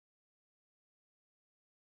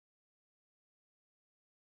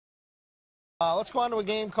Let's go on to a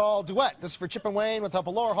game called Duet. This is for Chip and Wayne with the help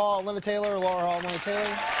of Laura Hall, Linda Taylor, Laura Hall, Linda Taylor.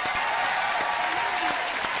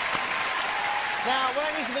 Now, what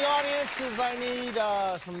I need from the audience is I need,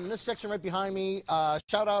 from this section right behind me,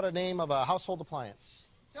 shout out a name of a household appliance.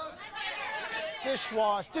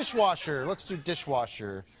 Dishwasher. Let's do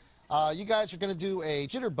dishwasher. You guys are going to do a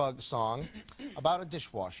jitterbug song about a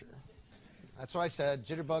dishwasher. That's what I said,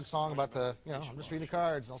 jitterbug song about the, you know, I'm just reading the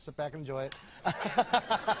cards. I'll sit back and enjoy it.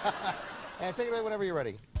 And take it away whenever you're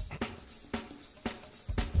ready.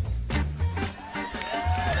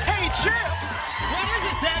 Hey, Chip! What is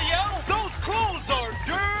it, Daddy-O? Those clothes are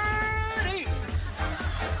dirty!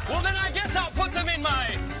 Well, then I guess I'll put them in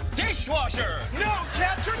my dishwasher. No,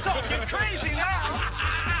 Cat, you're talking crazy now!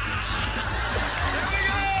 Here we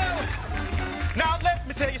go! Now, let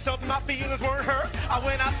me tell you something, my feelings weren't hurt. I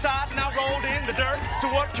went outside and I rolled in the dirt. So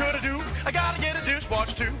what could I do? I gotta get a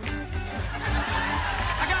dishwasher, too.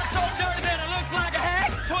 I got so dirty that I looked like a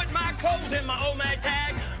hag. Put my clothes in my old mag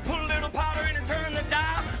tag. Put a little powder in and turn the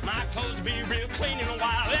dial. My clothes will be real clean in a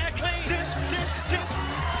while. They're clean. Dish.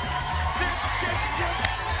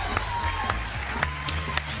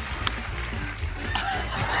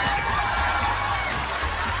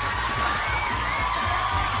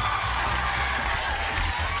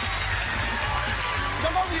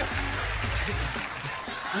 Jump over you.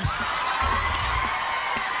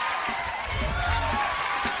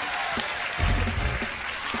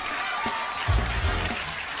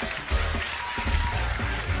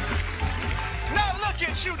 Now look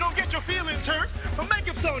at you, don't get your feelings hurt. My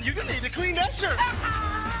makeup's on you, you need to clean that shirt.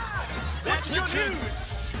 What's your news?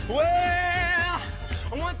 Well,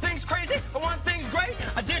 one thing's crazy, one thing's great.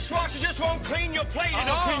 A dishwasher just won't clean your plate.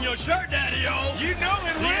 It'll clean your shirt, Daddy-O. You know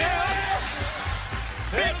it will. Yeah.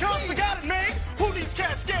 Because we got it made. Who needs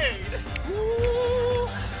Cascade? Ooh,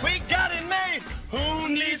 we got it made. Who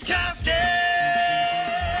needs Cascade?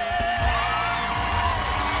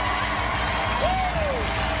 Woo!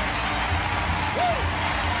 Woo!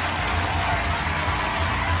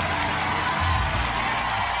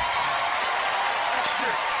 That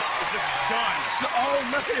shit is just done. Oh,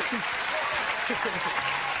 man.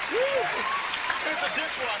 It's a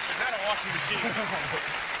dishwasher, not a washing machine.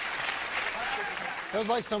 That was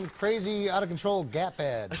like some crazy, out-of-control Gap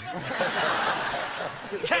ad.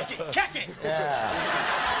 Khaki. Yeah.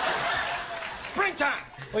 Springtime.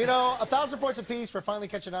 Well, you know, 1,000 points apiece for finally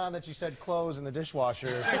catching on that you said clothes in the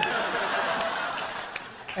dishwasher.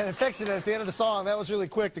 And then fixing it at the end of the song. That was really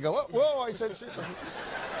quick to go, whoa, I said shit.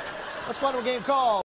 Let's go on to a game called